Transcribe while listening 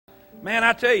Man,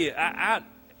 I tell you,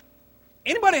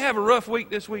 anybody have a rough week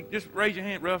this week? Just raise your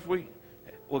hand, rough week.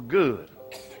 Well, good.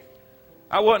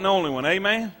 I wasn't the only one,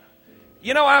 amen?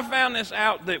 You know, I found this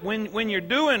out that when you're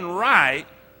doing right,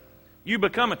 you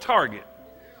become a target.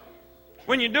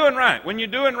 When you're doing right, when you're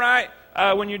doing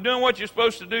what you're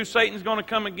supposed to do, Satan's going to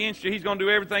come against you. He's going to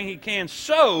do everything he can.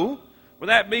 So, with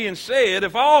that being said,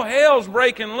 if all hell's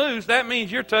breaking loose, that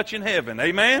means you're touching heaven,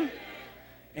 amen?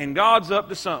 And God's up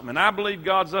to something, and I believe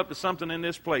God's up to something in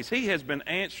this place. He has been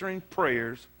answering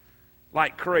prayers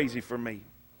like crazy for me.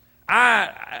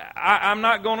 I'm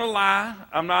not going to lie.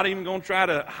 I'm not even going to try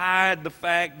to hide the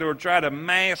fact or try to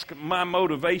mask my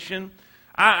motivation.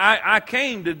 I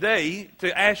came today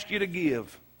to ask you to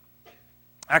give.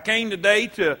 I came today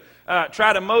to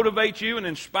try to motivate you and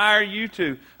inspire you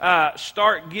to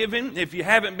start giving. If you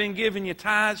haven't been giving your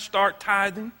tithes, start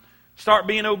tithing. Start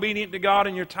being obedient to God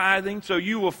in your tithing so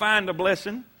you will find a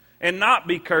blessing and not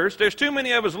be cursed. There's too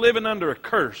many of us living under a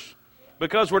curse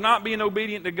because we're not being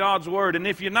obedient to God's word. And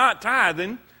if you're not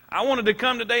tithing, I wanted to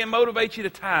come today and motivate you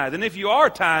to tithe. And if you are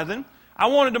tithing, I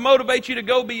wanted to motivate you to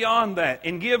go beyond that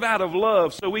and give out of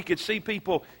love so we could see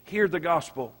people hear the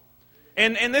gospel.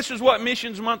 And this is what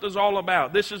Missions Month is all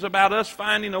about. This is about us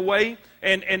finding a way,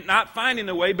 and not finding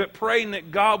a way, but praying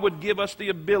that God would give us the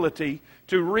ability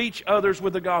to reach others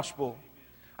with the gospel.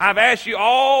 I've asked you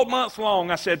all month long,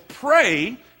 I said, pray.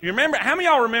 You remember, how many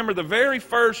of y'all remember the very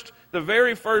first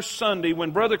Sunday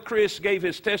when Brother Chris gave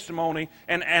his testimony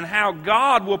and how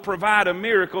God will provide a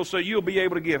miracle so you'll be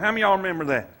able to give? How many of y'all remember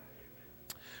that?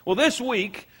 Well, this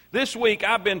week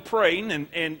I've been praying,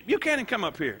 and you can't come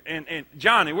up here. And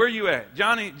Johnny, where are you at?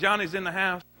 Johnny's in the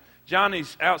house.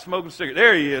 Johnny's out smoking cigarettes.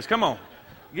 There he is. Come on.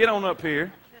 Get on up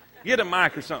here. Get a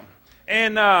mic or something.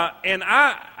 And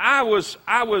I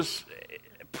was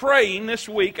praying this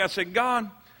week. I said, God,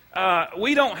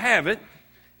 we don't have it,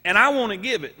 and I want to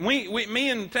give it. Me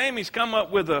and Tammy's come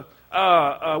up with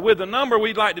a number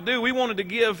we'd like to do. We wanted to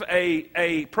give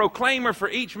a proclaimer for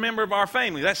each member of our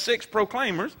family. That's 6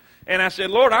 proclaimers. And I said,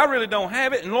 Lord, I really don't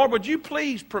have it. And Lord, would you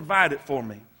please provide it for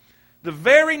me? The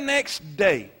very next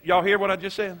day, y'all hear what I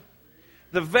just said?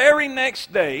 The very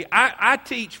next day, I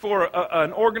teach for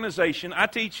an organization. I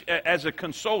teach as a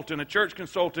consultant, a church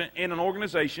consultant in an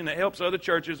organization that helps other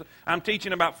churches. I'm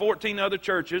teaching about 14 other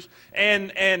churches.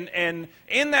 And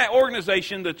in that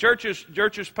organization, the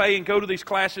churches pay and go to these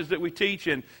classes that we teach.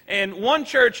 And one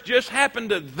church just happened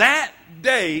to that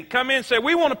day come in and say,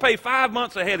 we want to pay 5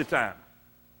 months ahead of time.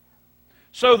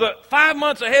 So the 5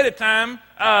 months ahead of time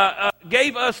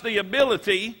gave us the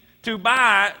ability to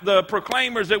buy the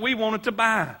proclaimers that we wanted to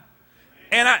buy.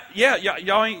 And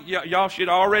y'all should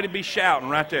already be shouting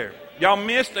right there. Y'all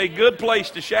missed a good place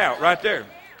to shout right there.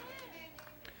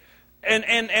 And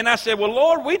I said, well,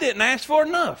 Lord, we didn't ask for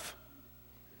enough.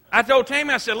 I told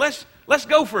Tammy, I said, let's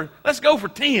go for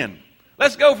 10.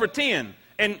 Let's go for 10.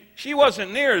 And she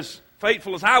wasn't near as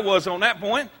faithful as I was on that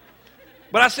point.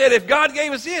 But I said, if God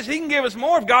gave us this, He can give us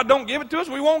more. If God don't give it to us,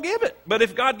 we won't give it. But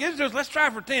if God gives it to us, let's try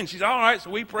for 10. She's all right, so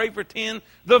we prayed for 10.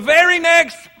 The very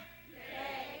next day,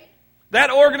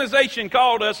 that organization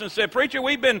called us and said, Preacher,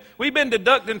 we've been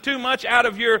deducting too much out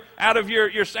of your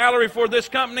salary for this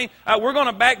company. We're going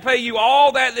to back pay you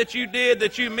all that you did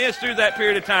that you missed through that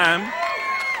period of time.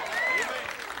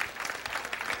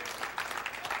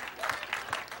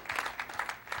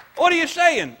 What are you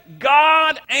saying?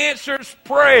 God answers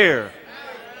prayer.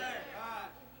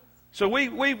 So we're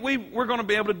going to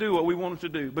be able to do what we wanted to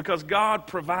do because God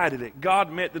provided it.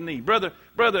 God met the need. Brother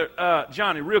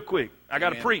Johnny, real quick. I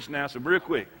got to preach now, so real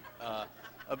quick.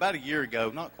 About a year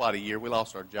ago, not quite a year, we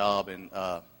lost our job and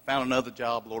found another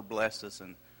job. Lord blessed us,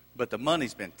 but the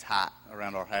money's been tight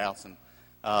around our house. And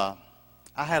I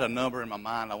had a number in my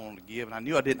mind I wanted to give, and I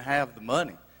knew I didn't have the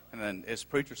money. And then, as the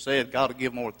preacher said, God will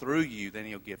give more through you than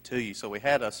He'll give to you. So we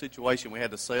had a situation, we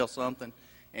had to sell something.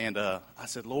 And I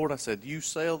said, Lord,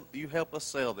 you help us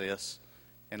sell this.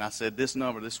 And I said, this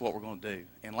number, this is what we're going to do.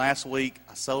 And last week,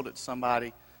 I sold it to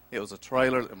somebody. It was a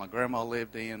trailer that my grandma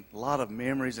lived in. A lot of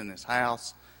memories in this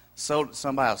house. Sold it to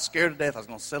somebody. I was scared to death I was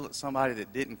going to sell it to somebody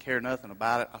that didn't care nothing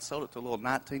about it. I sold it to a little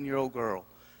 19-year-old girl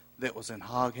that was in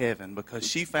hog heaven because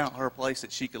she found her place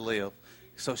that she could live.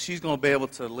 So she's going to be able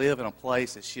to live in a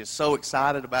place that she is so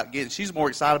excited about getting. She's more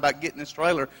excited about getting this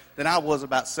trailer than I was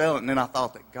about selling it. And then I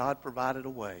thought that God provided a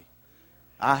way.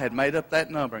 I had made up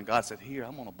that number, and God said, here,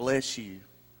 I'm going to bless you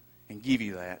and give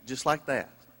you that, just like that.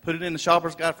 Put it in the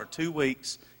shopper's guide for 2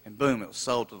 weeks, and boom, it was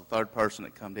sold to the third person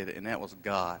that come did it. And that was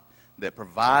God that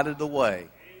provided the way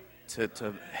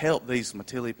to help these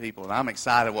Matilli people. And I'm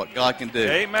excited what God can do.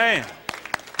 Amen.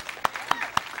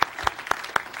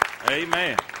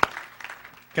 Amen.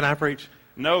 Can I preach?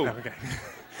 No. Okay.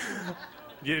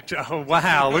 Oh,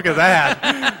 wow, look at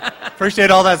that. Appreciate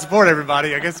all that support,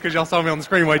 everybody. I guess because y'all saw me on the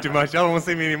screen way too much. Y'all don't want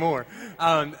to see me anymore.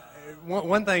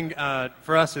 One thing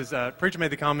for us is, Preacher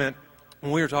made the comment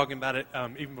when we were talking about it,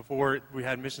 even before we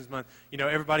had Missions Month,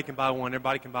 everybody can buy one,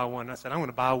 everybody can buy one. And I said, I'm going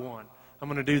to buy one. I'm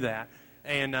going to do that.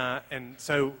 And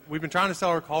so we've been trying to sell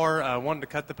our car, wanting to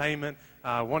cut the payment,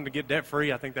 wanting to get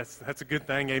debt-free. I think that's a good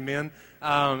thing, amen.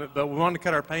 But we wanted to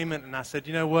cut our payment, and I said,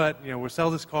 you know what, we'll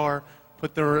sell this car,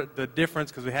 put the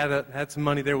difference, because we had some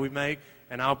money there we make,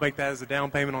 and I'll make that as a down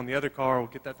payment on the other car. We'll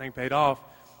get that thing paid off.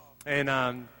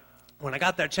 And when I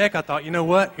got that check, I thought, you know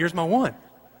what, here's my one.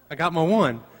 I got my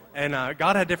one. And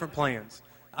God had different plans.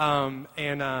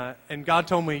 And God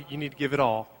told me, you need to give it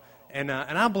all. And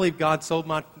I believe God sold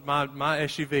my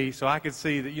SUV so I could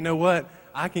see that, you know what,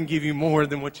 I can give you more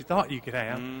than what you thought you could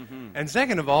have. Mm-hmm. And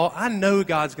second of all, I know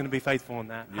God's going to be faithful in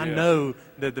that. Yeah. I know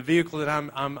that the vehicle that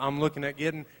I'm looking at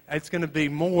getting, it's going to be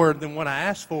more than what I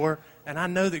asked for, and I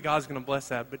know that God's going to bless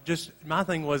that. But just my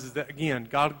thing is that, again,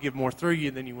 God will give more through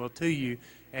you than He will to you.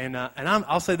 And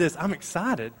I'll say this, I'm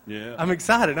excited. Yeah. I'm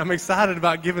excited. I'm excited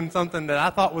about giving something that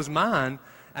I thought was mine,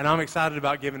 and I'm excited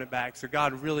about giving it back. So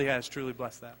God really has truly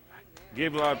blessed that.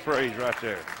 Give a lot of praise right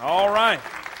there. All right.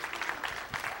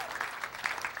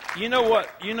 You know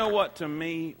what to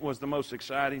me was the most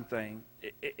exciting thing?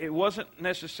 It wasn't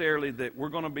necessarily that we're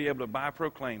going to be able to buy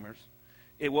proclaimers.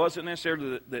 It wasn't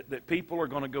necessarily that people are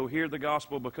going to go hear the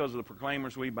gospel because of the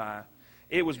proclaimers we buy.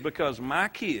 It was because my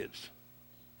kids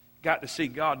got to see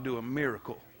God do a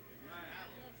miracle.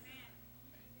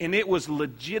 And it was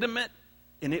legitimate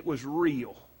and it was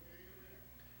real.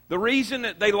 The reason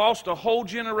that they lost a whole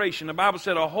generation, the Bible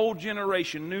said a whole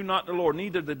generation knew not the Lord,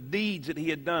 neither the deeds that He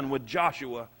had done with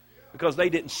Joshua, because they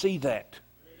didn't see that.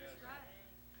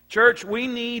 Church, we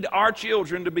need our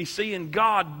children to be seeing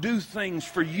God do things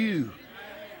for you,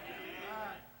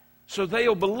 so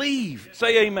they'll believe.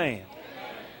 Say amen.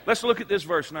 Let's look at this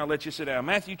verse and I'll let you sit down.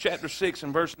 Matthew chapter 6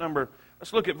 and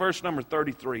let's look at verse number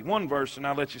 33. One verse and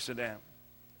I'll let you sit down.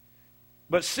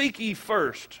 But seek ye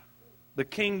first the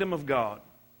kingdom of God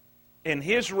and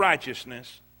His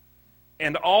righteousness,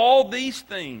 and all these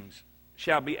things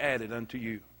shall be added unto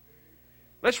you.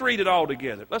 Let's read it all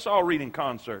together. Let's all read in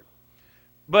concert.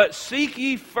 But seek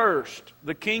ye first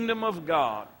the kingdom of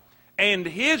God and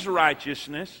His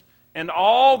righteousness, and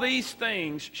all these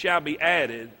things shall be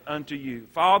added unto you.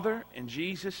 Father, in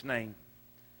Jesus' name,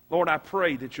 Lord, I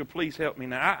pray that you'll please help me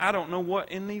now. I don't know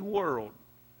what in the world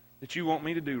that you want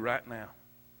me to do right now.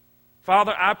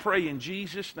 Father, I pray in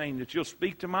Jesus' name that you'll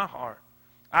speak to my heart.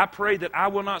 I pray that I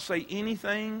will not say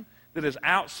anything that is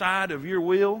outside of your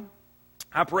will.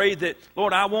 I pray that,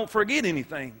 Lord, I won't forget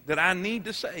anything that I need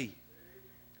to say.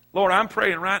 Lord, I'm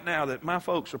praying right now that my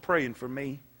folks are praying for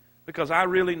me, because I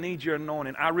really need your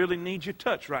anointing. I really need your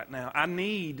touch right now. I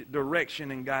need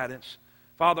direction and guidance.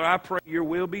 Father, I pray your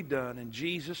will be done. In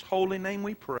Jesus' holy name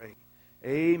we pray.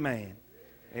 Amen.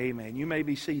 Amen. You may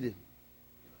be seated.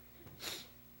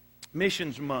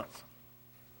 Missions Month.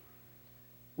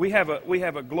 We have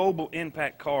a global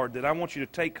impact card that I want you to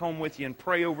take home with you and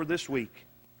pray over this week.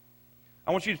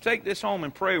 I want you to take this home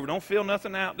and pray over. Don't fill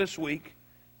nothing out this week,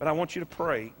 but I want you to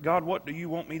pray. God, what do you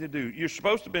want me to do? You're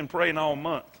supposed to have been praying all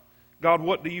month. God,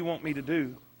 what do you want me to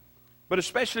do? But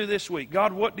especially this week,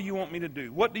 God, what do you want me to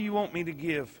do? What do you want me to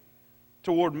give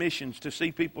toward missions to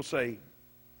see people saved?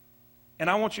 And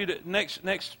I want you to,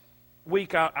 next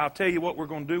week, I'll tell you what we're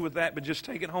going to do with that, but just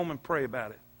take it home and pray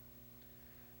about it.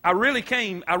 I really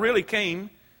came,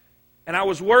 and I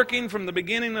was working from the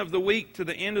beginning of the week to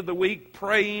the end of the week,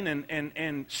 praying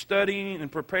and studying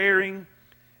and preparing.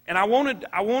 And I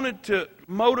wanted to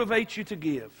motivate you to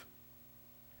give.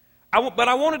 But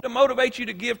I wanted to motivate you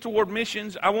to give toward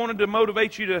missions. I wanted to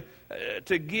motivate you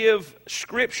to give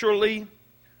scripturally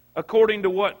according to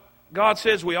what God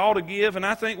says we ought to give, and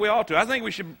I think we ought to. I think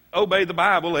we should obey the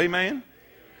Bible, amen?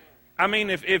 I mean,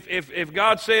 if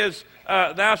God says,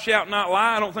 thou shalt not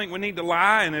lie, I don't think we need to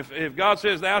lie. And if God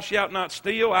says, thou shalt not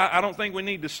steal, I don't think we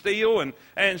need to steal.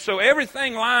 And so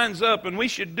everything lines up, and we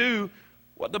should do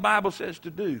what the Bible says to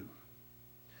do.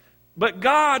 But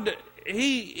God,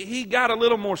 He got a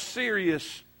little more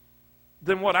serious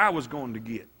than what I was going to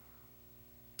get.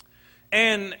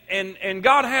 And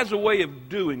God has a way of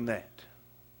doing that.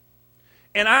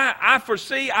 And I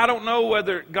foresee, I don't know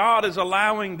whether God is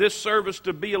allowing this service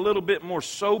to be a little bit more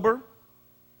sober.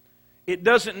 It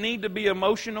doesn't need to be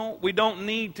emotional. We don't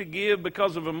need to give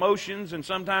because of emotions. And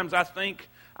sometimes I think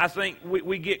I think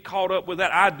we get caught up with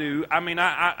that. I do. I mean,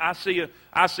 I see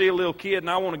a little kid and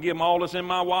I want to give him all that's in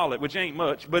my wallet, which ain't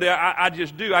much, but I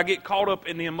just do. I get caught up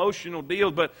in the emotional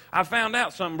deals. But I found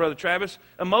out something, Brother Travis.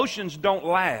 Emotions don't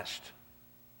last.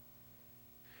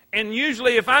 And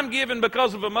usually if I'm giving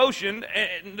because of emotion,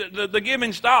 the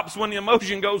giving stops when the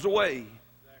emotion goes away.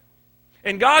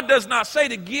 And God does not say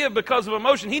to give because of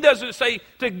emotion. He doesn't say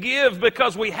to give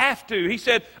because we have to. He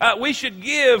said we should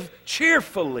give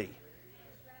cheerfully.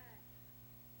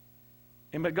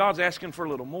 But God's asking for a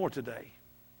little more today.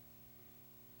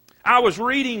 I was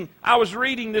reading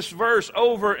this verse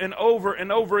over and over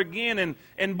and over again,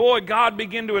 and boy, God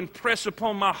began to impress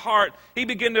upon my heart. He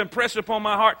began to impress upon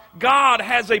my heart. God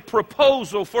has a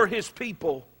proposal for His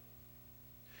people.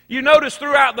 You notice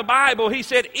throughout the Bible, He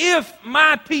said, if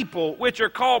my people, which are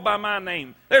called by my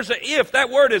name. There's a if. That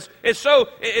word is so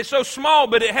small,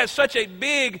 but it has such a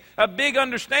big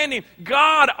understanding.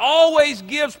 God always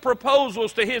gives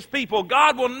proposals to His people.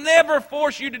 God will never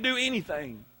force you to do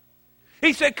anything.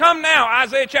 He said, come now,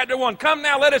 Isaiah chapter 1, come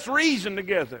now, let us reason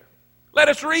together. Let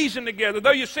us reason together.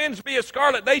 Though your sins be as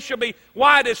scarlet, they shall be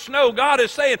white as snow. God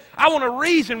is saying, I want to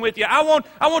reason with you. I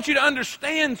want you to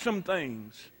understand some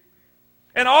things.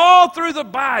 And all through the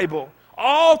Bible,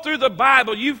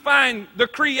 you find the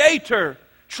Creator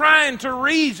trying to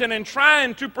reason and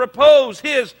trying to propose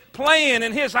His plan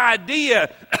and His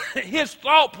idea, His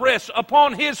thought press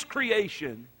upon His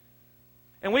creation.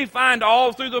 And we find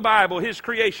all through the Bible His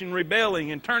creation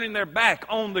rebelling and turning their back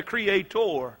on the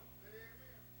Creator.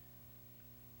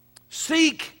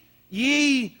 Seek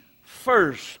ye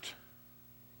first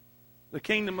the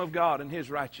kingdom of God and His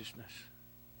righteousness.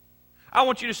 I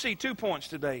want you to see 2 points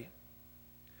today.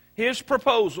 His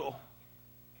proposal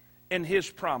and His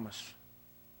promise.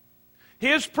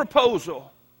 His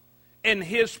proposal and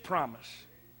His promise.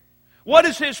 What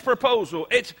is His proposal?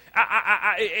 It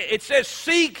says,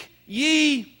 seek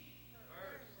ye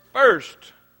first.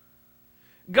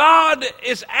 God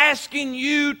is asking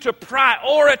you to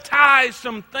prioritize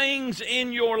some things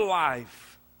in your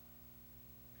life.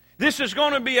 This is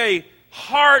going to be a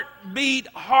heartbeat,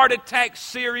 heart attack,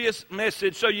 serious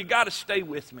message, so you got to stay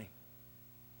with me.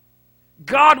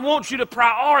 God wants you to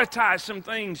prioritize some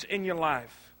things in your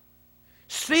life.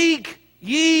 Seek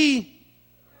ye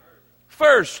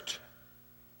first.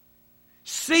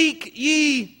 Seek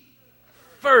ye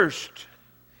first.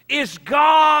 Is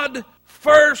God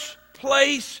first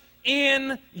place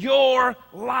in your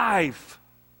life?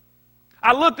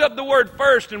 I looked up the word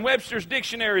first in Webster's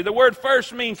dictionary. The word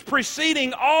first means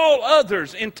preceding all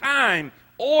others in time,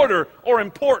 order, or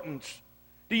importance.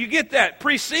 Do you get that?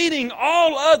 Preceding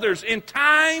all others in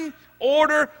time,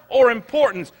 order, or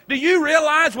importance. Do you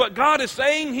realize what God is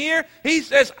saying here? He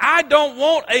says, I don't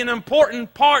want an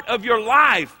important part of your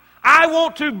life. I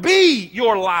want to be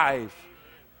your life.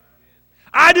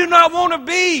 I do not want to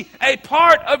be a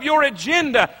part of your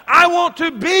agenda. I want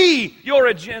to be your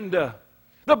agenda.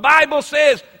 The Bible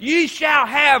says, ye shall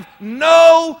have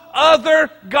no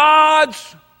other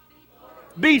gods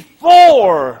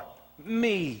before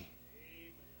me.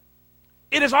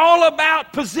 It is all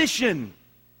about position.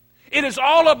 It is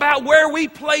all about where we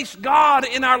place God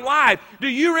in our life. Do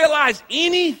you realize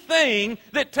anything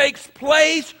that takes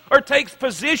place or takes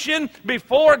position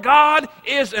before God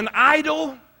is an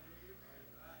idol?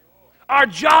 Our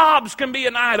jobs can be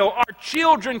an idol. Our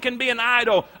children can be an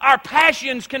idol. Our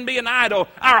passions can be an idol.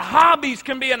 Our hobbies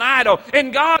can be an idol.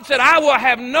 And God said, I will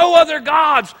have no other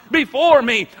gods before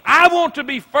me. I want to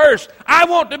be first. I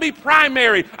want to be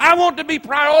primary. I want to be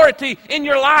priority in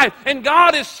your life. And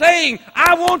God is saying,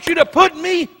 I want you to put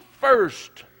me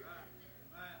first.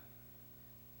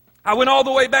 I went all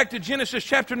the way back to Genesis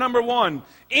chapter number 1.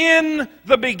 In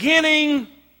the beginning,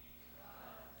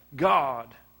 God.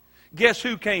 Guess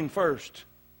who came first?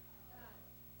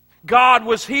 God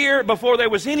was here before there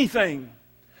was anything.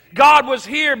 God was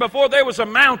here before there was a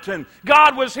mountain.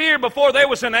 God was here before there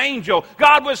was an angel.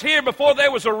 God was here before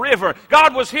there was a river.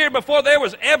 God was here before there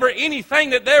was ever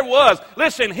anything that there was.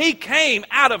 Listen, He came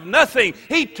out of nothing.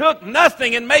 He took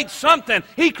nothing and made something.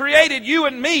 He created you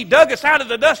and me, dug us out of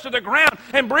the dust of the ground,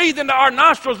 and breathed into our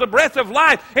nostrils the breath of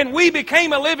life. And we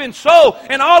became a living soul.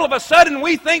 And all of a sudden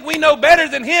we think we know better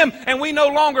than Him, and we no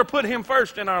longer put Him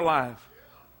first in our life.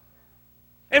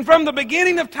 And from the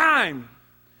beginning of time,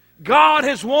 God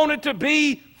has wanted to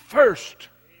be first.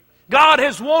 God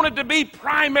has wanted to be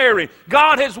primary.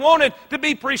 God has wanted to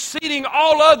be preceding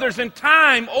all others in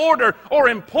time, order, or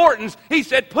importance. He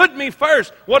said, put me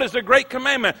first. What is the great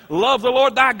commandment? Love the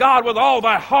Lord thy God with all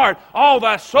thy heart, all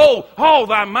thy soul, all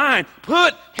thy mind.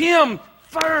 Put Him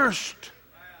first.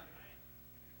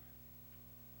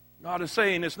 God is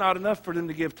saying it's not enough for them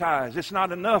to give tithes. It's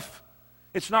not enough.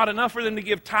 It's not enough for them to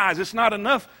give tithes. It's not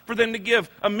enough for them to give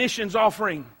a missions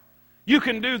offering. You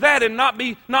can do that and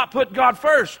not put God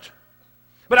first.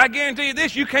 But I guarantee you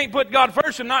this, you can't put God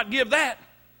first and not give that.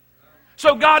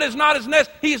 So God is not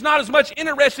He's not as much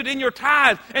interested in your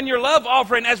tithe and your love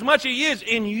offering as much as He is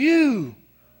in you.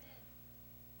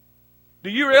 Do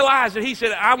you realize that He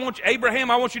said, Abraham,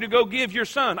 I want you to go give your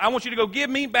son. I want you to go give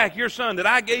me back your son that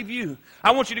I gave you. I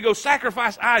want you to go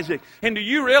sacrifice Isaac. And do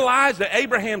you realize that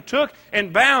Abraham took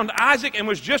and bound Isaac and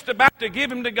was just about to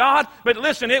give him to God? But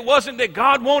listen, it wasn't that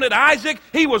God wanted Isaac.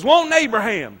 He was wanting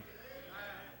Abraham.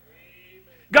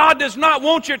 God does not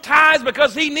want your tithes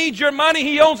because He needs your money.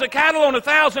 He owns the cattle on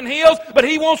 1,000 hills, but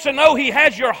He wants to know He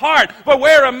has your heart. For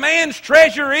where a man's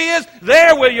treasure is,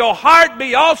 there will your heart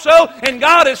be also. And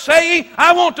God is saying,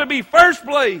 I want to be first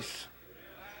place.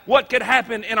 What could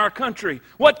happen in our country?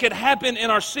 What could happen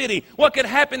in our city? What could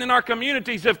happen in our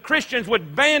communities if Christians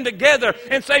would band together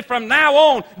and say, from now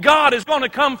on, God is going to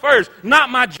come first. Not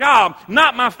my job,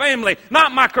 not my family,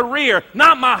 not my career,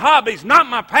 not my hobbies, not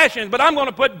my passions, but I'm going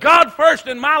to put God first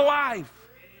in my life.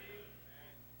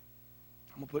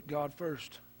 I'm going to put God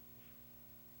first.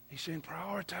 He's saying,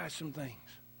 prioritize some things.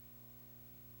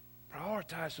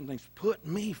 Prioritize some things. Put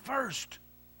me first.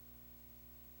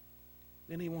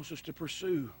 Then He wants us to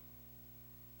pursue.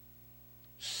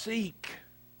 Seek.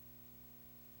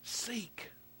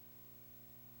 Seek.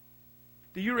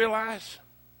 Do you realize?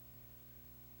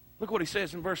 Look what He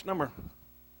says in verse number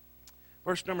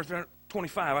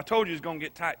 25. I told you it's going to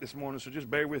get tight this morning, so just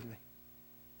bear with me.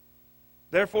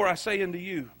 Therefore I say unto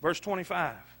you, verse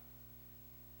 25,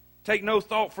 take no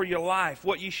thought for your life,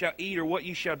 what ye shall eat or what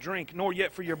ye shall drink, nor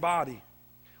yet for your body.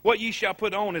 What ye shall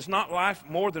put on, is not life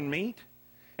more than meat,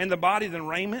 and the body than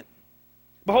raiment?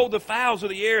 Behold, the fowls of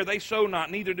the air, they sow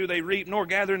not, neither do they reap, nor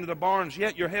gather into the barns,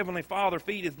 yet your heavenly Father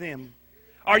feedeth them.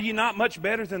 Are ye not much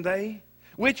better than they?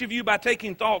 Which of you by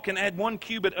taking thought can add 1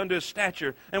 cubit unto his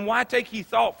stature? And why take ye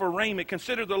thought for raiment?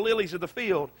 Consider the lilies of the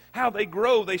field, how they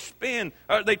grow, they spin,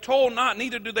 they toil not,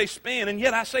 neither do they spin. And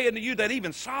yet I say unto you that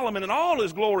even Solomon in all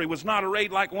his glory was not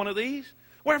arrayed like one of these.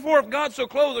 Wherefore, if God so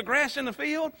clothe the grass in the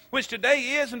field, which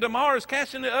today is and tomorrow is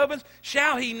cast into the ovens,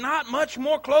 shall He not much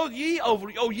more clothe ye,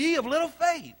 O ye of little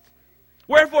faith?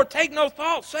 Wherefore, take no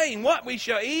thought, saying, what we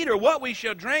shall eat, or what we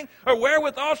shall drink, or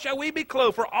wherewithal shall we be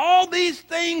clothed? For all these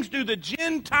things do the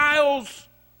Gentiles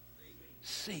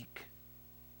seek.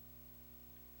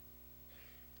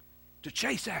 To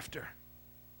chase after.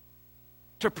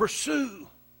 To pursue.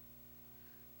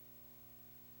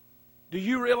 Do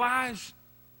you realize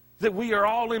that we are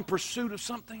all in pursuit of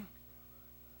something?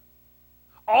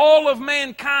 All of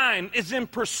mankind is in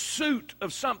pursuit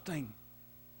of something.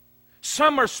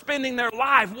 Some are spending their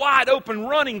life wide open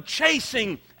running,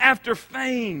 chasing after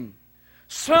fame.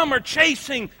 Some are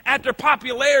chasing after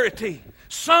popularity.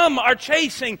 Some are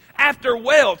chasing after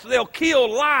wealth. They'll kill,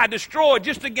 lie, destroy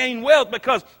just to gain wealth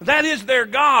because that is their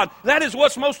God. That is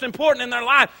what's most important in their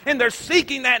life. And they're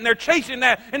seeking that and they're chasing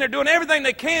that and they're doing everything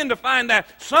they can to find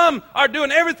that. Some are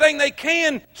doing everything they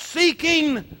can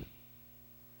seeking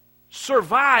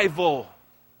survival.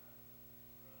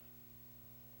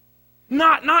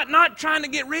 Not trying to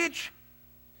get rich.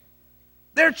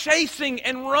 They're chasing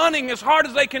and running as hard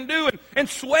as they can do and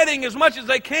sweating as much as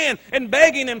they can and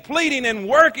begging and pleading and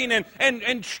working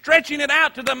and stretching it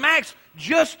out to the max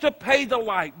just to pay the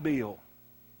light bill.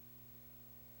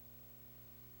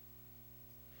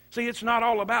 See, it's not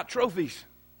all about trophies.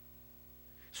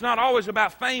 It's not always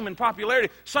about fame and popularity.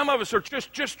 Some of us are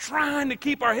just trying to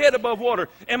keep our head above water.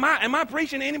 Am I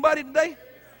preaching to anybody today?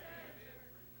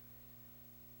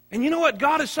 And you know what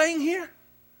God is saying here?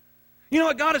 You know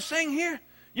what God is saying here?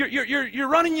 You're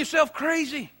running yourself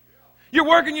crazy. You're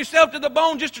working yourself to the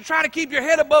bone just to try to keep your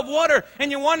head above water,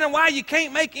 and you're wondering why you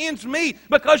can't make ends meet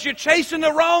because you're chasing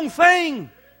the wrong thing.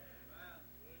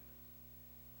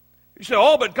 You say,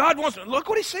 oh, but God wants to. Look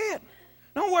what He said.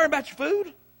 Don't worry about your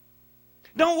food.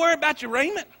 Don't worry about your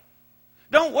raiment.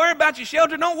 Don't worry about your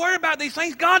shelter. Don't worry about these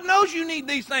things. God knows you need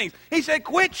these things. He said,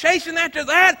 quit chasing after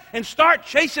that and start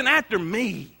chasing after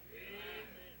me.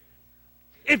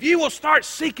 If you will start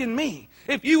seeking me,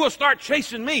 if you will start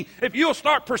chasing me, if you will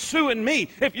start pursuing me,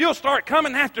 if you'll start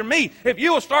coming after me, if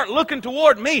you will start looking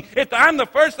toward me, if I'm the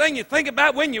first thing you think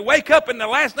about when you wake up and the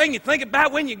last thing you think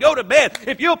about when you go to bed,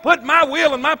 if you'll put my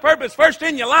will and my purpose first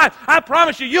in your life, I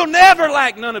promise you, you'll never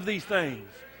lack none of these things.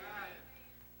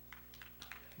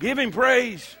 Give Him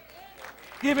praise.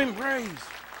 Give Him praise.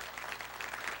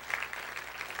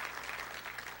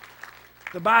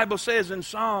 The Bible says in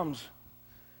Psalms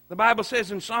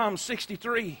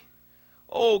 63,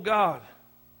 oh God,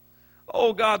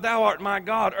 Oh God, thou art my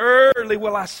God. Early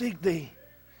will I seek thee.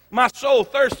 My soul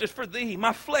thirsteth for thee.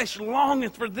 My flesh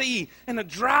longeth for thee in a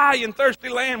dry and thirsty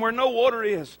land where no water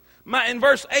is. In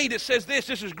verse 8 it says this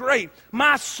is great.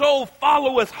 My soul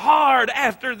followeth hard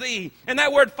after thee. And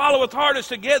that word followeth hard is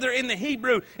together in the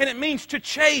Hebrew. And it means to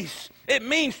chase. It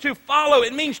means to follow.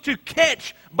 It means to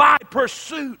catch by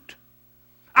pursuit.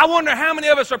 I wonder how many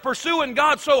of us are pursuing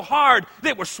God so hard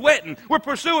that we're sweating. We're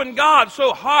pursuing God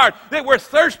so hard that we're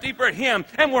thirsty for Him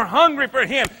and we're hungry for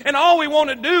Him. And all we want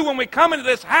to do when we come into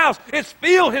this house is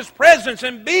feel His presence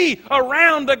and be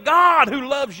around the God who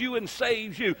loves you and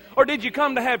saves you. Or did you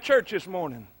come to have church this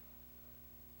morning?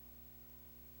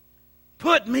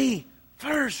 Put me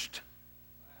first.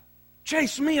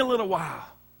 Chase me a little while.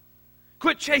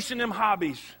 Quit chasing them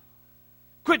hobbies.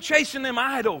 Quit chasing them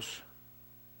idols.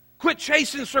 Quit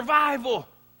chasing survival.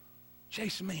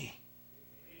 Chase me.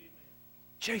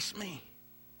 Chase me.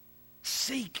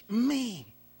 Seek me.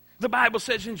 The Bible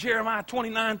says in Jeremiah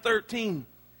 29:13,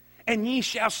 and ye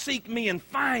shall seek me and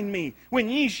find me when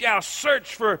ye shall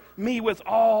search for me with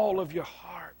all of your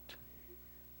heart.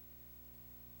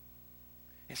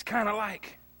 It's kind of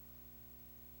like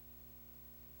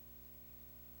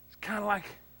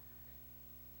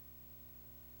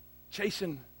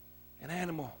chasing an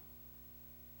animal.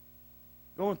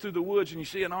 Going through the woods and you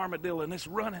see an armadillo and it's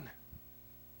running.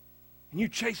 And you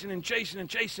chasing and chasing and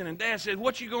chasing. And Dad says,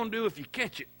 what you going to do if you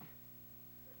catch it?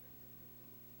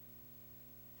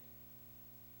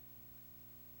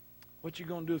 What you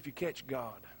going to do if you catch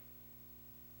God?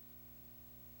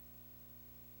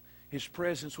 His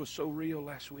presence was so real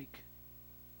last week.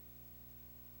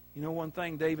 You know one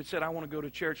thing David said, I want to go to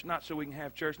church not so we can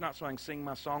have church, not so I can sing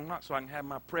my song, not so I can have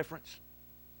my preference.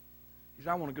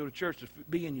 I want to go to church to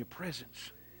be in your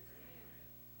presence.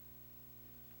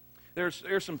 There's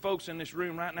some folks in this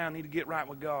room right now who need to get right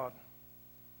with God.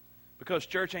 Because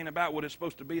church ain't about what it's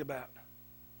supposed to be about.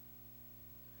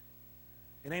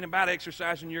 It ain't about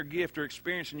exercising your gift or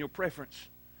experiencing your preference.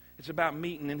 It's about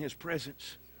meeting in His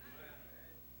presence.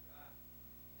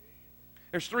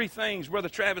 There's three things, Brother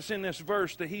Travis, in this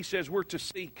verse that he says we're to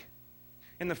seek.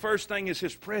 And the first thing is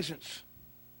His presence.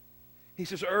 He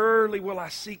says, early will I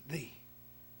seek thee.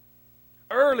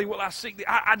 Early will I seek thee.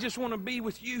 I just want to be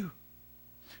with you.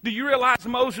 Do you realize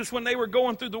Moses, when they were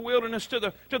going through the wilderness to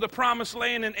the promised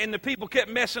land and the people kept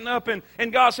messing up and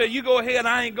God said, you go ahead,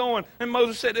 I ain't going. And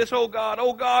Moses said this, oh God,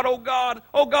 oh God, oh God,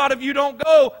 oh God, if you don't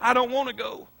go, I don't want to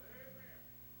go.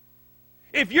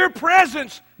 If your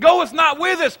presence goeth not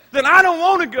with us, then I don't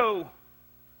want to go.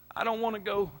 I don't want to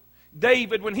go.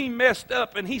 David, when he messed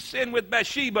up and he sinned with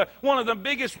Bathsheba, one of the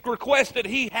biggest requests that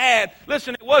he had,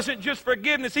 listen, it wasn't just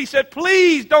forgiveness. He said,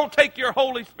 please don't take your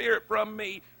Holy Spirit from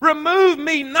me. Remove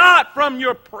me not from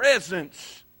your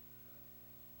presence.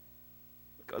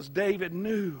 Because David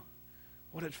knew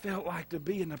what it felt like to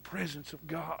be in the presence of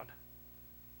God.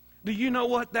 Do you know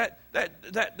what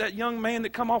that young man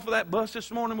that come off of that bus this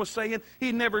morning was saying? He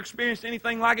had never experienced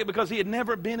anything like it because he had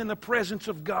never been in the presence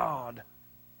of God.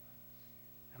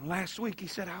 Last week he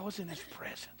said, I was in His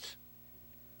presence.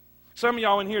 Some of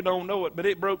y'all in here don't know it, but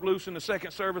it broke loose in the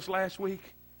second service last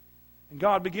week. And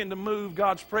God began to move.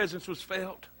 God's presence was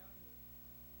felt.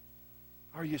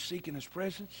 Are you seeking His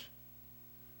presence?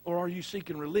 Or are you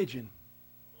seeking religion?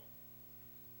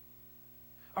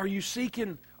 Are you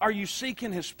seeking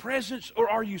His presence, or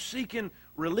are you seeking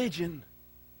religion?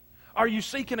 Are you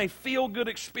seeking a feel-good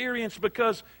experience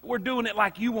because we're doing it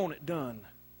like you want it done?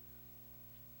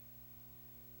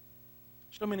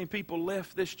 So many people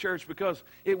left this church because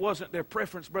it wasn't their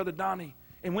preference, Brother Donnie,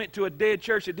 and went to a dead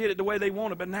church that did it the way they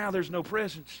wanted, but now there's no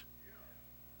presence.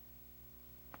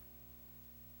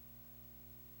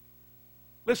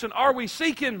 Listen, are we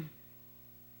seeking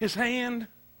His hand,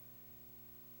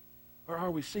 or are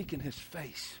we seeking His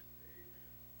face?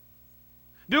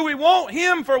 Do we want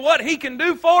Him for what He can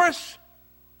do for us,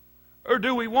 or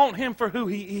do we want Him for who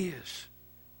He is?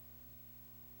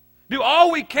 Do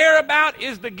all we care about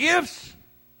is the gifts,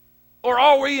 or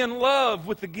are we in love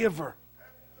with the giver?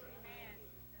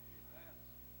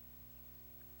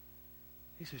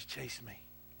 He says, chase me.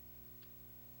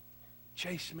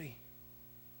 Chase me.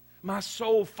 My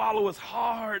soul followeth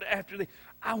hard after thee.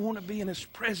 I want to be in His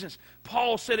presence.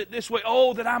 Paul said it this way,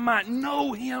 oh, that I might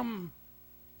know Him.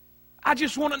 I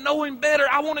just want to know Him better.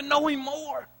 I want to know Him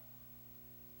more.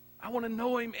 I want to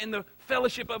know Him in the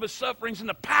fellowship of His sufferings and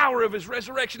the power of His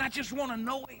resurrection. I just want to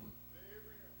know Him.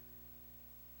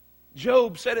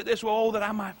 Job said it this way, oh, that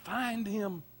I might find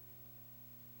Him.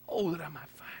 Oh, that I might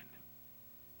find Him.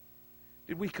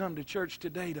 Did we come to church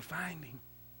today to find Him?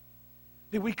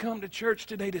 Did we come to church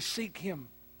today to seek Him?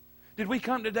 Did we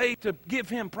come today to give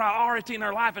Him priority in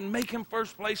our life and make Him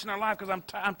first place in our life? Because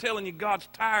I'm telling you, God's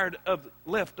tired of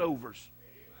leftovers.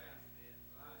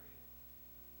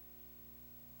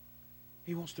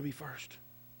 He wants to be first.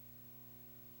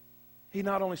 He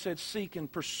not only said, seek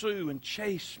and pursue and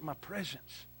chase my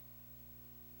presence,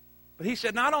 but He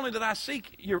said, not only did I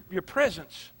seek your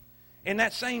presence, in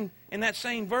that same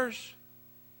verse,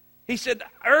 He said,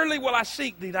 early will I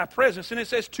seek thee, thy presence. And it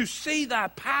says, to see thy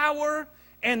power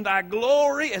and thy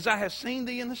glory as I have seen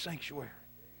thee in the sanctuary.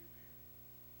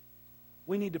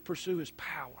 We need to pursue His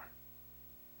power.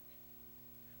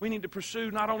 We need to pursue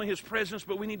not only His presence,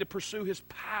 but we need to pursue His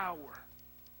power.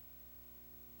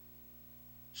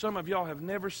 Some of y'all have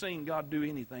never seen God do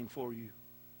anything for you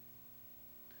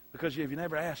because you've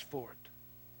never asked for it.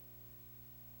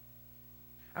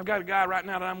 I've got a guy right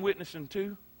now that I'm witnessing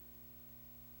to,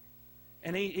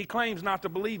 and he claims not to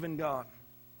believe in God.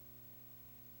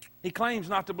 He claims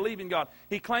not to believe in God.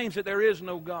 He claims that there is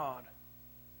no God.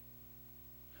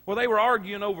 Well, they were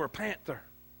arguing over a panther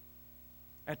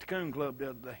at the Coon Club the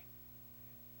other day.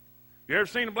 You ever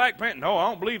seen a black panther? No,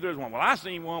 I don't believe there's one. Well, I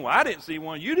seen one. Well, I didn't see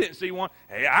one. You didn't see one.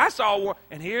 Hey, I saw one.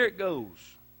 And here it goes.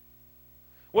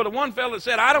 Well, the one fellow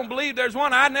said, I don't believe there's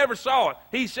one. I never saw it.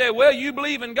 He said, well, you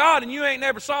believe in God and you ain't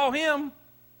never saw Him.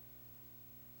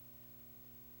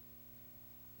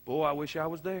 Boy, I wish I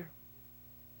was there.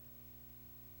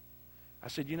 I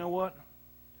said, you know what?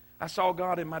 I saw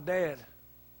God in my dad.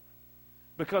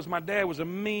 Because my dad was a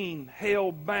mean,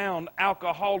 hell-bound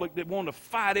alcoholic that wanted to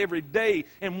fight every day.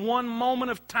 And one moment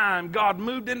of time, God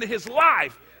moved into his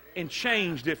life and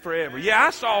changed it forever. Yeah, I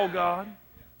saw God.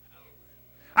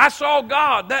 I saw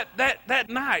God that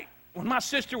night when my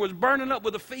sister was burning up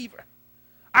with a fever.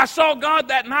 I saw God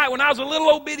that night when I was a little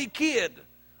old bitty kid.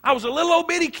 I was a little old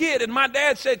bitty kid, and my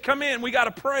dad said, come in, we got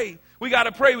to pray. We got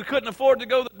to pray. We couldn't afford to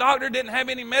go to the doctor, didn't have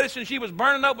any medicine. She was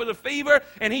burning up with a fever,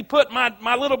 and he put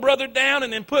my little brother down,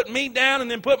 and then put me down,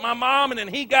 and then put my mom, and then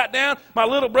he got down. My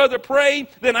little brother prayed,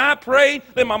 then I prayed,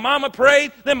 then my mama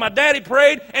prayed, then my daddy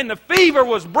prayed, and the fever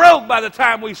was broke by the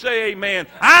time we say amen.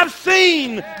 I've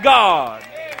seen God.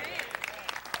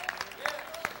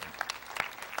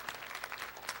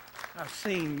 I've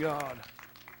seen God.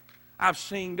 I've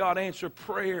seen God answer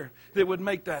prayer that would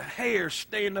make the hair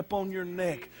stand up on your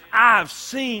neck. I've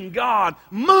seen God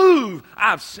move.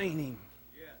 I've seen Him.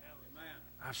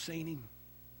 I've seen Him.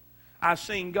 I've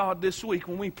seen God this week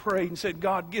when we prayed and said,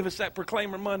 God, give us that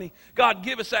proclaimer money. God,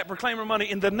 give us that proclaimer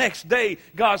money. And the next day,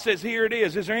 God says, here it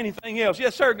is. Is there anything else?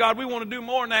 Yes, sir, God, we want to do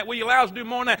more than that. Will you allow us to do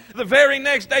more than that? The very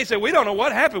next day, said, we don't know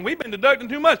what happened. We've been deducting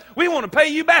too much. We want to pay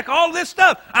you back all this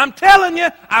stuff. I'm telling you,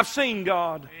 I've seen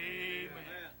God.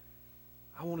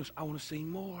 I want to see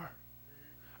more.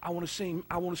 I want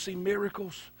to see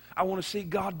miracles. I want to see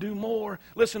God do more.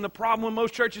 Listen, the problem with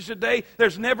most churches today,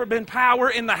 there's never been power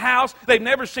in the house. They've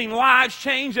never seen lives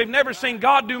change. They've never seen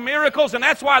God do miracles, and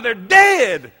that's why they're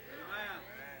dead.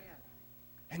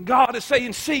 And God is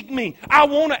saying, seek me. I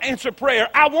want to answer prayer.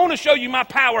 I want to show you my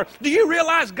power. Do you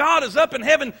realize God is up in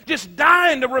heaven just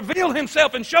dying to reveal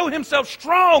Himself and show Himself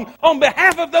strong on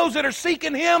behalf of those that are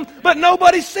seeking Him, but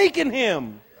nobody's seeking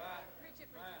Him?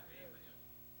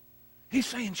 He's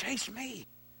saying, chase me.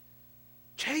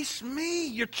 Chase me.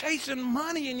 You're chasing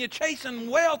money and you're chasing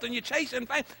wealth and you're chasing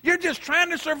fame. You're just trying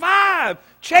to survive.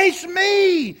 Chase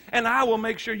me, and I will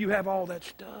make sure you have all that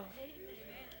stuff.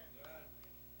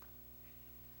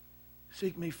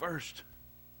 Seek me first.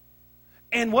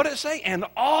 And what did it say? And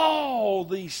all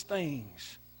these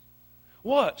things.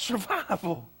 What?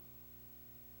 Survival.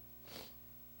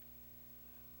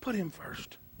 Put Him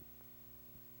first.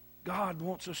 God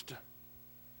wants us to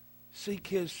seek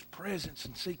His presence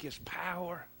and seek His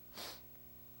power.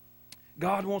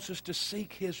 God wants us to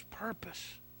seek His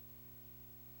purpose.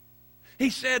 He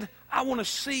said, I want to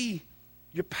see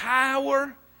your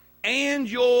power and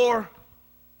your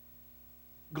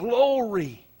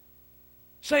glory.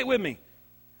 Say it with me.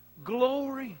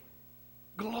 Glory.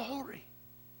 Glory.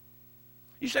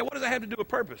 You say, what does that have to do with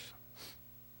purpose?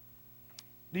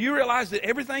 Do you realize that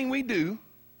everything we do,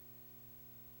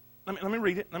 let me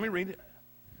read it. Let me read it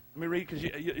because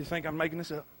you think I'm making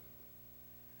this up.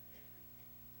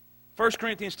 1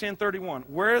 Corinthians 10:31.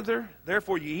 Whether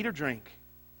therefore you eat or drink,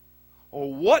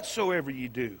 or whatsoever you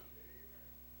do,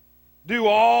 do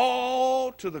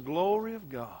all to the glory of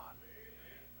God.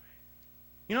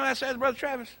 You know what that says, Brother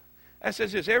Travis? That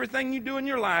says this: everything you do in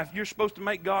your life, you're supposed to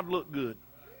make God look good.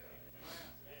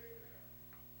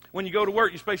 When you go to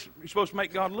work, you're supposed to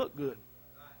make God look good.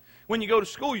 When you go to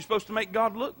school, you're supposed to make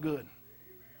God look good.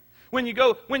 When you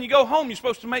go home, you're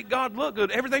supposed to make God look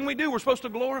good. Everything we do, we're supposed to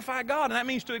glorify God, and that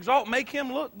means to exalt, make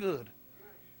Him look good.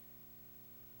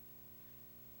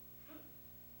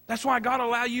 That's why God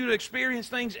allow you to experience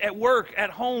things at work, at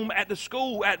home, at the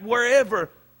school, at wherever,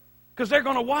 because they're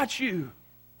going to watch you.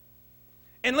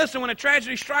 And listen, when a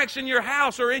tragedy strikes in your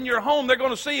house or in your home, they're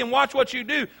going to see and watch what you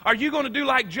do. Are you going to do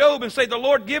like Job and say, the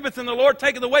Lord giveth and the Lord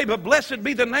taketh away, but blessed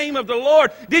be the name of the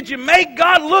Lord? Did you make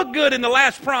God look good in the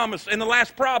last promise, in the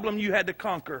last problem you had to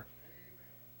conquer?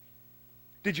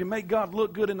 Did you make God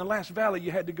look good in the last valley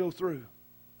you had to go through?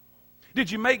 Did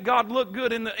you make God look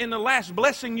good in the last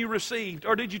blessing you received,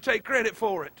 or did you take credit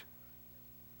for it?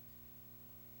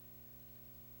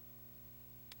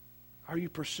 Are you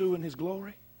pursuing His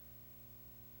glory?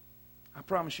 I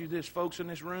promise you this, folks in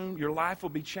this room, your life will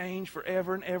be changed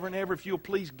forever and ever and ever if you'll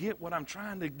please get what I'm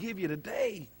trying to give you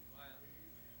today.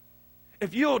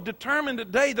 If you'll determine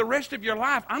today, the rest of your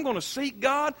life, I'm going to seek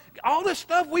God. All this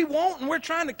stuff we want and we're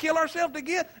trying to kill ourselves to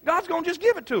get, God's going to just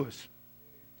give it to us.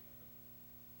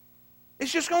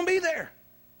 It's just going to be there.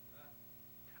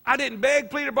 I didn't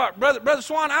beg, plead, or bark. Brother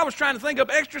Swan, I was trying to think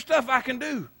of extra stuff I can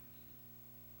do.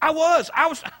 I was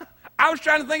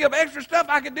trying to think of extra stuff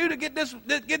I could do to get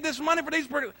this money for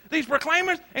these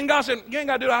proclaimers. And God said, you ain't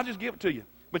got to do it. I'll just give it to you.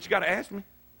 But you got to ask me.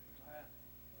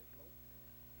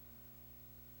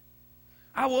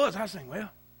 I was saying,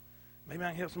 well, maybe I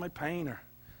can help somebody paint, or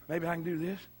maybe I can do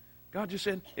this. God just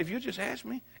said, if you just ask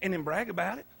me and then brag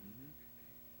about it.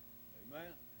 Amen.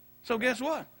 So guess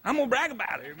what? I'm going to brag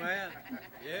about it. Amen.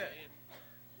 Yeah.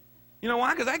 You know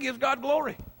why? Because that gives God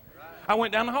glory. I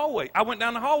went down the hallway.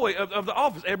 Of the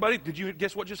office. Everybody, did you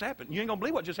guess what just happened? You ain't going to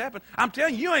believe what just happened. I'm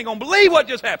telling you, you ain't going to believe what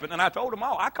just happened. And I told them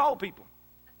all. I called people.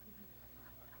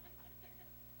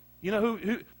 You know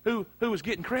who was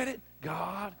getting credit?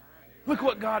 God. Look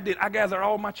what God did. I gathered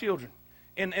all my children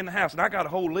in the house, and I got a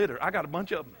whole litter. I got a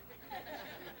bunch of them.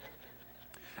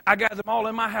 I gathered them all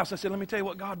in my house. I said, let me tell you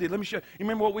what God did. Let me show you. You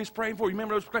remember what we was praying for? You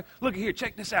remember those prayers? Look here,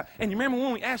 check this out. And you remember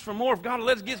when we asked for more, if God will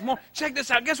let us get some more? Check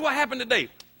this out. Guess what happened today?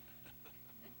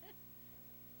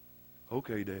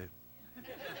 Okay, Dad.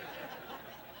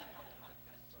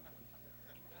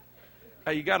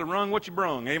 Hey, you got to run what you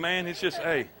brung. Amen. It's just,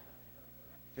 hey,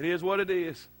 it is what it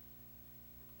is.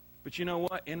 But you know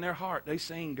what? In their heart, they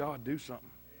seen God do something.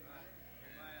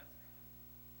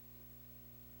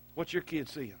 What's your kid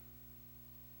seeing?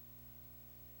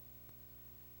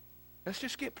 Let's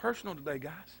just get personal today,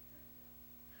 guys.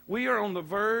 We are on the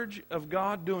verge of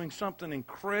God doing something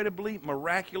incredibly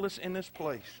miraculous in this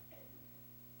place.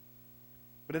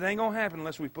 But it ain't going to happen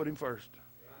unless we put Him first.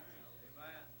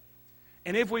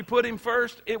 And if we put Him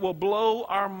first, it will blow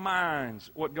our minds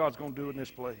what God's going to do in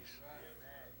this place.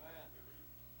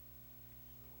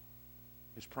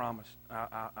 His promise.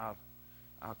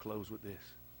 I'll close with this.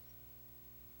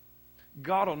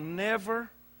 God will never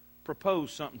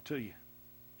propose something to you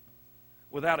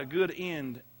without a good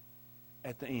end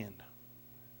at the end.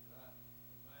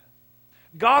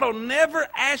 God will never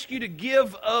ask you to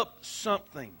give up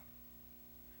something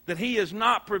that He is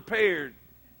not prepared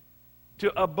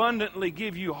to abundantly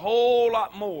give you a whole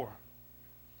lot more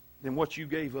than what you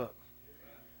gave up.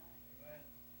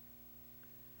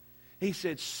 He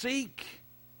said, seek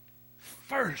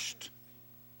first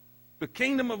the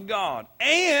kingdom of God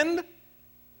and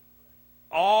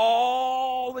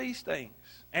all these things.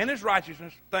 And His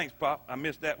righteousness. Thanks, Pop. I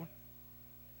missed that one.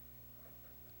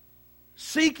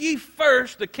 Seek ye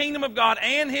first the kingdom of God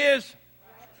and His.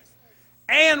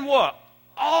 And what?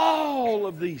 All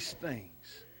of these things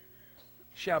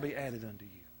shall be added unto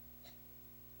you.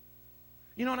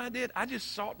 You know what I did? I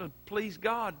just sought to please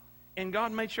God, and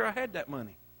God made sure I had that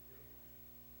money.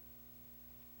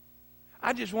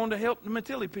 I just wanted to help the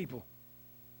Matilli people.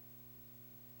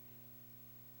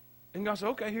 And God said,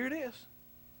 okay, here it is.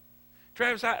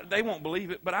 Travis, they won't believe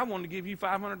it, but I wanted to give you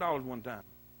 $500 one time.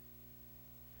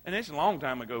 And it's a long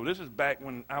time ago. This is back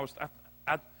when I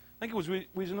think it was we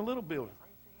was in a little building.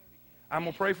 I'm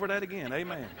going to pray for that again.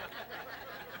 Amen.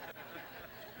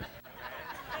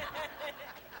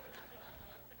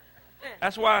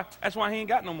 That's why he ain't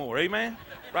got no more. Amen.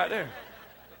 Right there.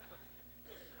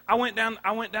 I went down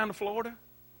to Florida.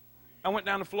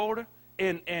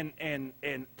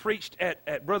 And preached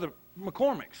at Brother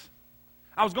McCormick's.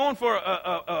 I was going for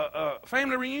a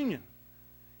family reunion,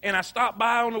 and I stopped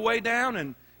by on the way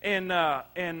down and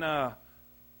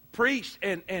preached.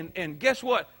 And guess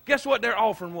what? Guess what their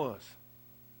offering was?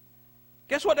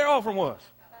 Guess what their offering was?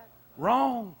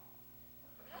 Wrong.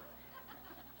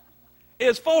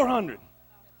 It's $400.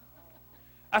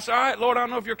 I said, all right, Lord, I don't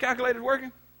know if your calculator's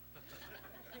working,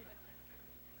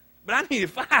 but I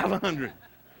needed $500.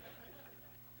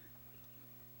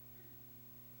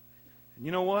 And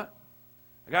you know what?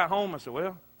 I got home. I said,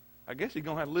 well, I guess he's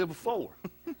going to have to live with 4.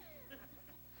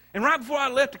 And right before I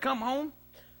left to come home,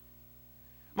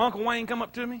 My Uncle Wayne come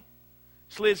up to me,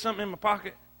 slid something in my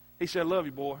pocket. He said, "Love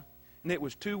you, boy." And it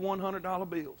was two $100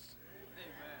 bills.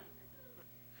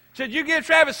 Said, "You give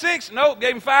Travis 6? Nope,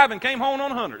 gave him 5 and came home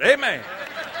on 100. Amen.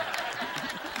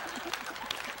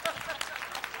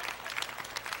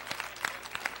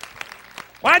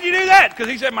 Why'd you do that? Because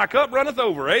he said, "My cup runneth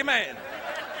over." Amen.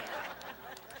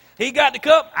 He got the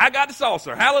cup, I got the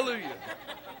saucer. Hallelujah.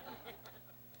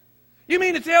 You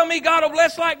mean to tell me God will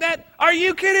bless like that? Are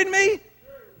you kidding me?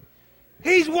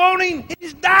 He's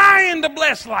dying to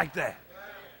bless like that.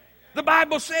 The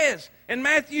Bible says in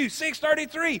Matthew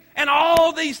 6:33, "And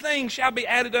all these things shall be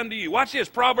added unto you." Watch this,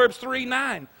 Proverbs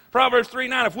 3:9. Proverbs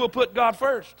 3:9, if we'll put God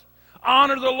first.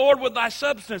 "Honor the Lord with thy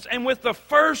substance, and with the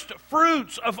first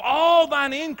fruits of all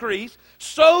thine increase,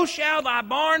 so shall thy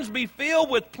barns be filled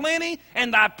with plenty,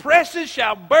 and thy presses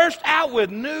shall burst out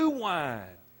with new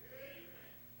wine."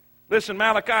 Listen,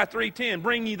 Malachi 3:10,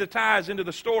 "Bring ye the tithes into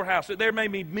the storehouse, that there may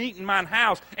be meat in mine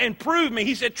house, and prove me."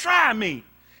 He said, "Try me.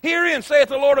 Herein saith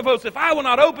the Lord of hosts, if I will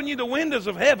not open you the windows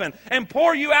of heaven and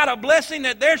pour you out a blessing,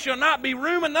 that there shall not be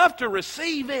room enough to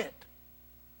receive it."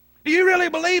 Do you really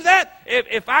believe that?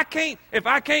 If I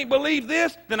can't believe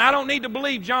this, then I don't need to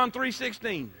believe John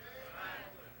 3:16.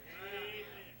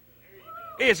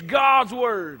 It's God's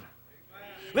word.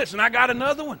 Listen, I got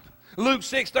another one. Luke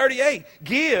 6:38,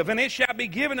 "Give, and it shall be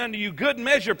given unto you, good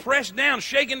measure, pressed down,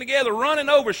 shaken together, running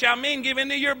over, shall men give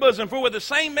into your bosom. For with the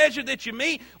same measure that you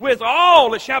meet, with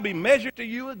all it shall be measured to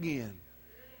you again."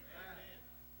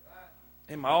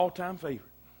 And my all-time favorite.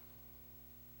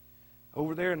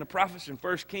 Over there in the prophets in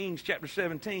 1 Kings chapter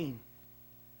 17,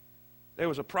 there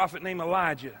was a prophet named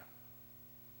Elijah.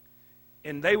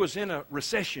 And they was in a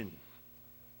recession.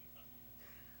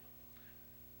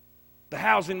 The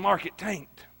housing market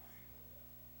tanked.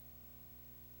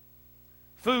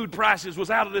 Food prices was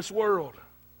out of this world.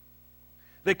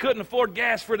 They couldn't afford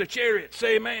gas for the chariots.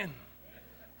 Say amen.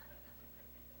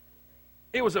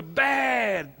 It was a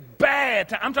bad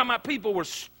time. I'm talking about people were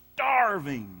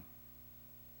starving.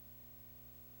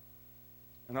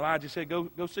 And Elijah said,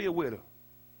 go see a widow.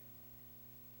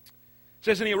 It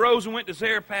says, "And he arose and went to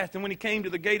Zarephath, and when he came to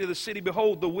the gate of the city,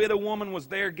 behold, the widow woman was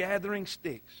there gathering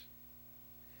sticks.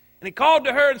 And he called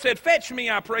to her and said, Fetch me,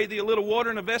 I pray thee, a little water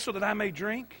in a vessel that I may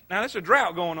drink." Now, there's a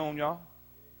drought going on, y'all.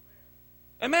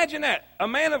 Imagine that. A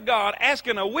man of God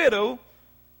asking a widow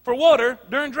for water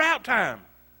during drought time.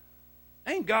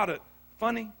 Ain't God it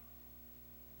funny?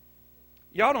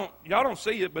 Y'all don't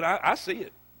see it, but I see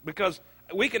it. Because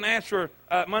we can ask for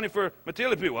money for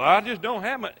material people. Well, I just don't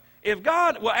have money. If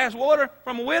God will ask water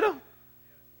from a widow,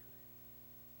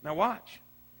 now watch.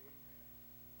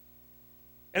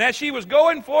 "And as she was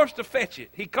going forth to fetch it,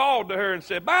 he called to her and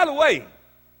said, By the way,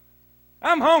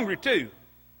 I'm hungry too.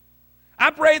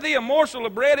 I pray thee a morsel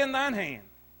of bread in thine hand."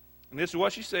 And this is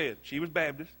what she said. She was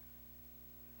Baptist.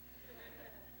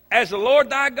 "As the Lord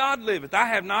thy God liveth, I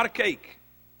have not a cake,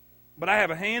 but I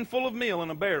have a handful of meal in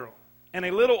a barrel, and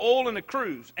a little oil in a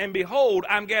cruse. And behold,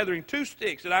 I'm gathering 2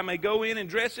 sticks, that I may go in and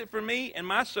dress it for me and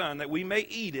my son, that we may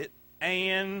eat it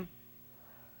and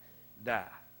die."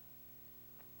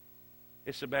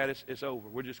 It's so bad it's over.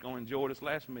 We're just going to enjoy this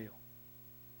last meal.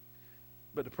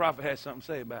 But the prophet has something to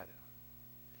say about it.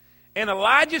 "And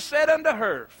Elijah said unto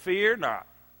her, Fear not.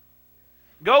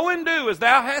 Go and do as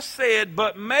thou hast said,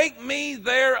 but make me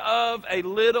thereof a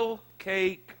little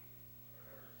cake."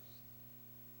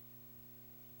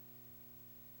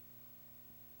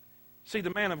 See,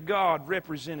 the man of God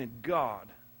represented God.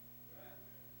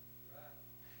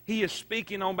 He is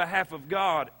speaking on behalf of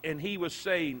God, and he was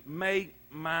saying, "Make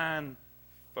mine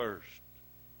first."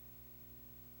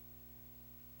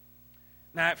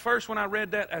 Now, at first when I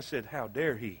read that, I said, how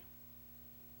dare he?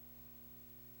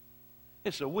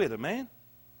 It's a widow, man.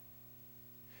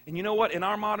 And you know what? In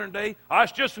our modern day,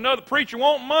 it's just another preacher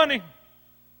wanting money.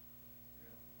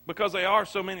 Because there are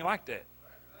so many like that.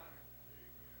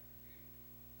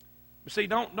 But see,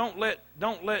 don't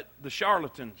let the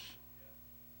charlatans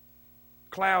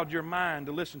cloud your mind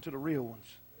to listen to the real ones.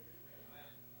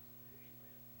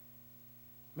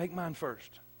 Make mine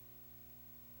first.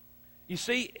 You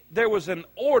see, there was an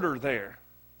order there.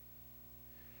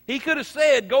 He could have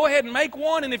said, go ahead and make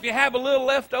one, and if you have a little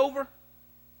left over.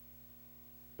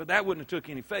 But that wouldn't have took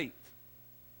any faith.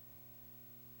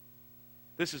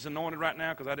 This is anointed right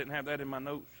now because I didn't have that in my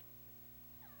notes.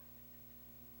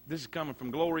 This is coming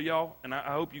from glory, y'all, and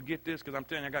I hope you get this because I'm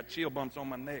telling you, I got chill bumps on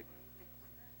my neck.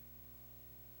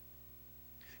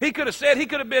 He could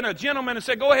have been a gentleman and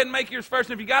said, go ahead and make yours first,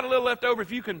 and if you got a little left over,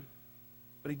 if you can.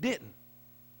 But he didn't.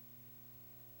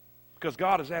 Because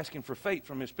God is asking for faith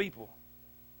from his people.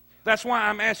 That's why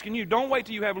I'm asking you, don't wait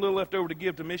till you have a little left over to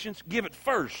give to missions. Give it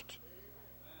first.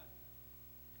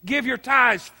 Give your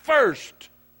tithes first.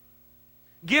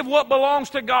 Give what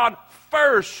belongs to God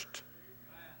first.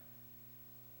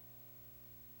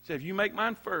 He said, if you make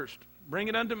mine first, bring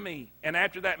it unto me, and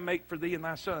after that make for thee and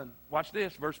thy son. Watch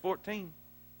this, verse 14.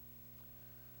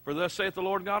 For thus saith the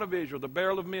Lord God of Israel, the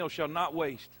barrel of meal shall not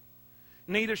waste,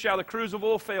 neither shall the cruse of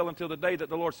oil fail until the day that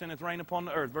the Lord sendeth rain upon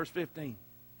the earth. Verse 15.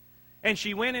 And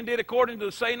she went and did according to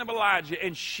the saying of Elijah,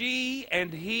 and she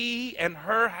and he and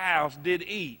her house did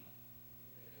eat.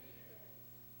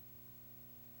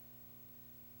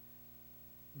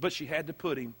 But she had to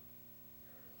put him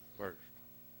first.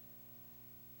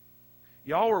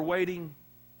 Y'all were waiting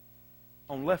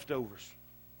on leftovers.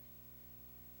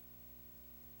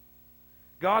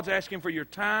 God's asking for your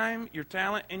time, your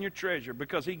talent, and your treasure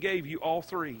because He gave you all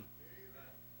three.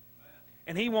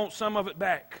 And He wants some of it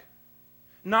back.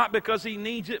 Not because He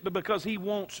needs it, but because He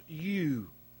wants you.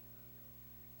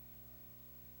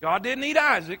 God didn't need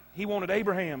Isaac. He wanted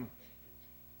Abraham.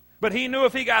 But He knew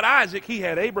if He got Isaac, He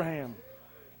had Abraham.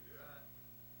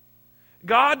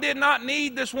 God did not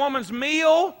need this woman's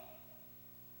meal.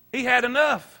 He had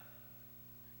enough.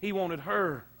 He wanted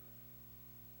her.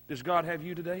 Does God have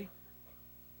you today?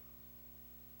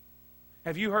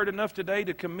 Have you heard enough today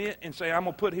to commit and say, I'm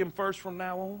going to put Him first from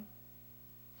now on?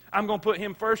 I'm going to put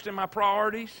Him first in my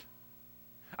priorities.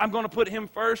 I'm going to put Him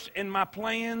first in my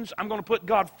plans. I'm going to put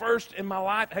God first in my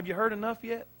life. Have you heard enough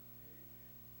yet?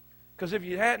 Because if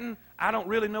you hadn't, I don't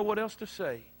really know what else to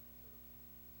say.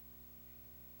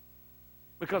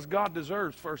 Because God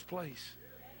deserves first place.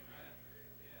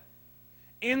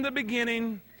 In the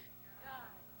beginning,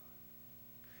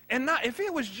 and not if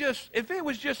it was just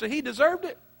that He deserved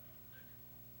it,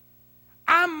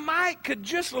 I could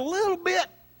just a little bit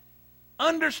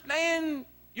understand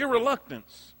your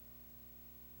reluctance.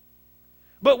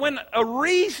 But when a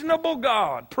reasonable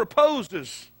God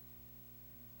proposes,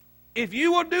 if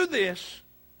you will do this,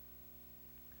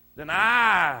 then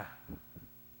I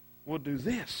will do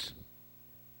this.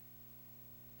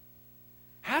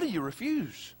 How do you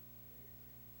refuse?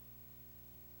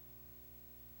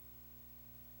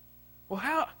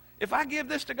 Well, if I give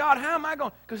this to God, how am I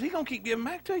going? Because He's going to keep giving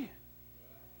back to you.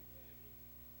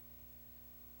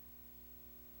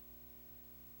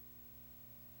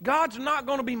 God's not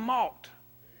going to be mocked.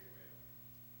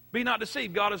 Be not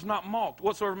deceived. God is not mocked.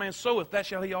 Whatsoever man soweth, that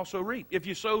shall he also reap. If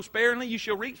you sow sparingly, you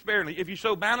shall reap sparingly. If you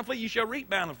sow bountifully, you shall reap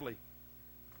bountifully.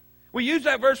 We use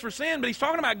that verse for sin, but He's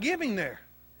talking about giving there.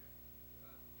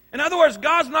 In other words,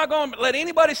 God's not going to let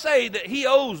anybody say that He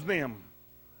owes them.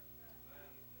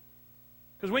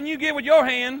 Because when you give with your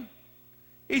hand,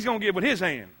 He's going to give with His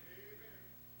hand.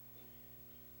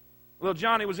 Little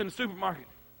Johnny was in the supermarket,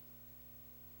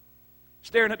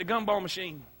 staring at the gumball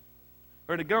machine,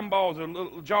 or the gumballs, a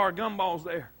little jar of gumballs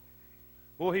there.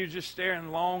 Boy, he was just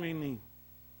staring, longing, and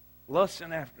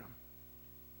lusting after them.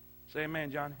 Say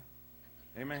amen, Johnny.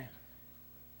 Amen.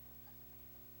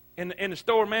 And the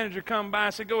store manager come by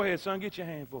and said, go ahead, son, get your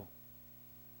handful.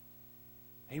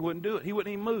 He wouldn't do it. He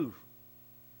wouldn't even move.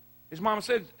 His mama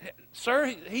said,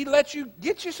 sir, he let you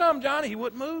get you some, Johnny. He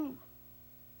wouldn't move.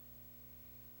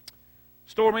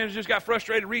 Store manager just got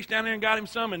frustrated, reached down there and got him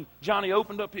some, and Johnny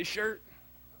opened up his shirt.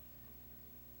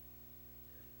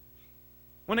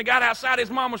 When they got outside,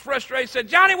 his mom was frustrated, said,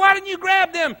 Johnny, why didn't you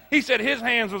grab them? He said, his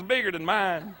hands was bigger than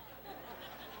mine.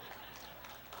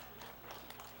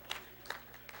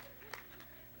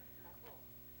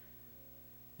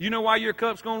 You know why your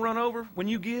cup's going to run over when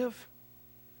you give?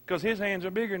 Because his hands are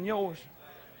bigger than yours.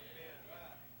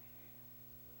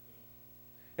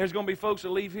 There's going to be folks that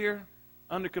leave here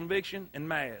under conviction and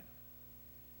mad.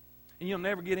 And you'll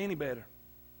never get any better.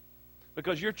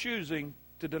 Because you're choosing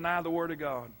to deny the Word of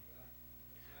God.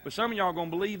 But some of y'all are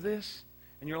going to believe this,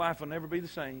 and your life will never be the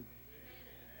same.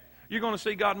 You're going to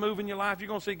see God move in your life. You're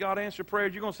going to see God answer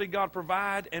prayers. You're going to see God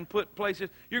provide and put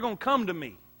places. You're going to come to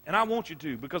me, and I want you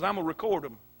to, because I'm going to record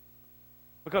them.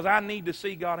 Because I need to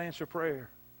see God answer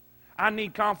prayer. I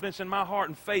need confidence in my heart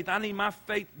and faith. I need my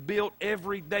faith built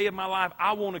every day of my life.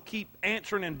 I want to keep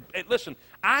answering. And listen,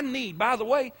 by the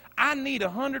way, I need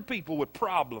 100 people with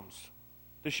problems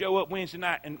to show up Wednesday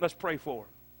night, and let's pray for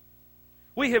them.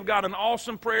 We have got an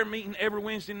awesome prayer meeting every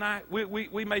Wednesday night.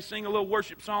 We may sing a little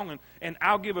worship song, and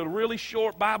I'll give a really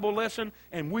short Bible lesson,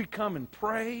 and we come and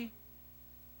pray.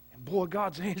 And boy,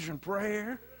 God's answering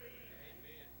prayer.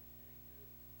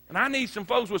 And I need some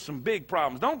folks with some big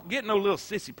problems. Don't get no little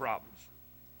sissy problems.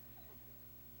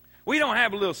 We don't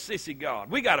have a little sissy God.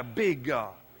 We got a big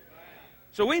God.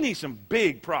 So we need some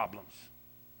big problems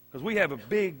because we have a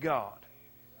big God.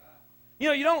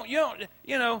 You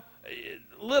know,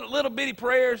 little bitty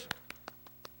prayers.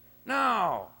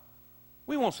 No.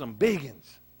 We want some big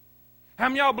ones. How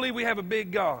many of y'all believe we have a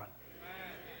big God?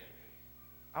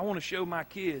 I want to show my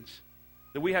kids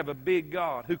that we have a big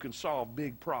God who can solve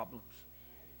big problems.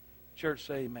 Church,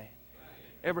 say amen.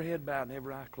 Every head bowed and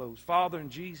every eye closed. Father, in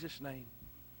Jesus' name,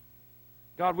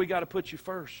 God, we got to put you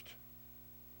first.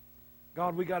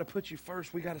 God, we got to put you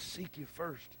first. We got to seek you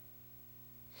first.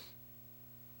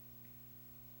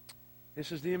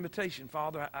 This is the invitation,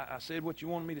 Father. I said what you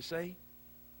wanted me to say.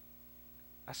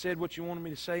 I said what you wanted me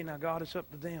to say. Now, God, it's up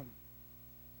to them.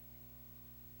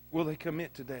 Will they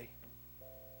commit today?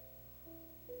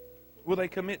 Will they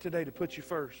commit today to put you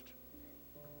first?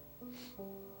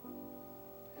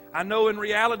 I know in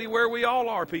reality where we all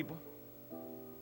are, people.